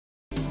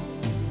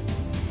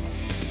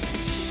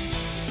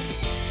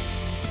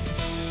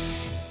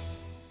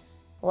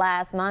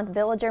Last month,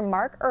 villager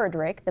Mark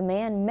Erdrich, the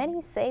man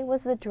many say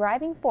was the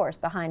driving force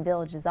behind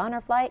Village's honor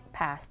flight,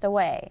 passed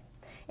away.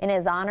 In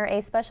his honor,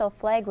 a special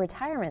flag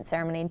retirement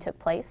ceremony took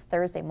place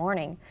Thursday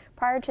morning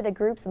prior to the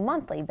group's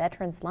monthly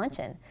Veterans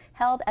Luncheon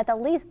held at the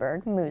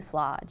Leesburg Moose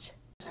Lodge.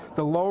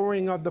 The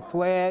lowering of the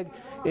flag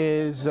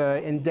is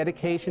in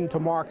dedication to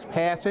Mark's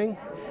passing,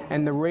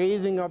 and the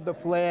raising of the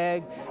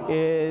flag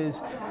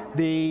is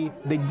the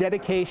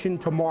dedication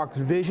to Mark's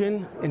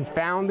vision in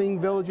founding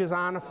Village's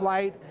honor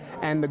flight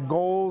and the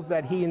goals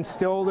that he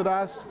instilled in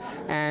us,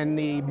 and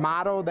the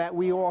motto that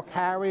we all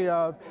carry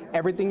of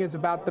everything is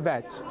about the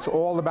vets. It's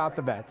all about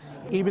the vets.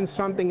 Even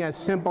something as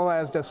simple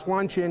as this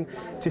luncheon,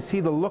 to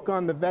see the look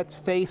on the vets'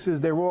 faces,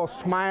 they're all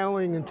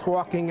smiling and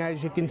talking,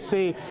 as you can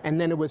see,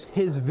 and then it was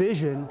his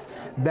vision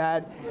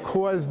that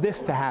caused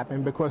this to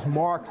happen, because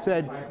Mark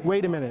said,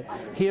 wait a minute,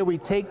 here we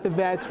take the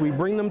vets, we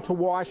bring them to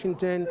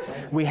Washington,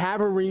 we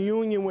have a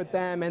reunion with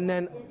them, and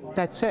then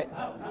that's it.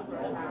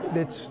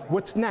 That's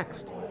what's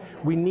next.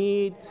 We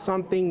need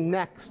something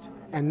next.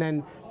 And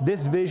then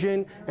this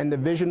vision and the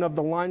vision of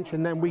the lunch,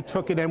 and then we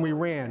took it and we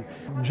ran.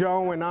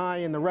 Joe and I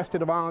and the rest of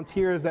the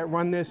volunteers that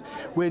run this,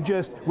 we're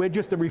just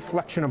a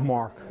reflection of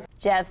Mark.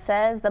 Jeff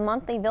says the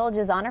monthly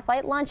Village's honor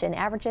flight luncheon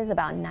averages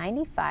about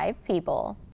 95 people.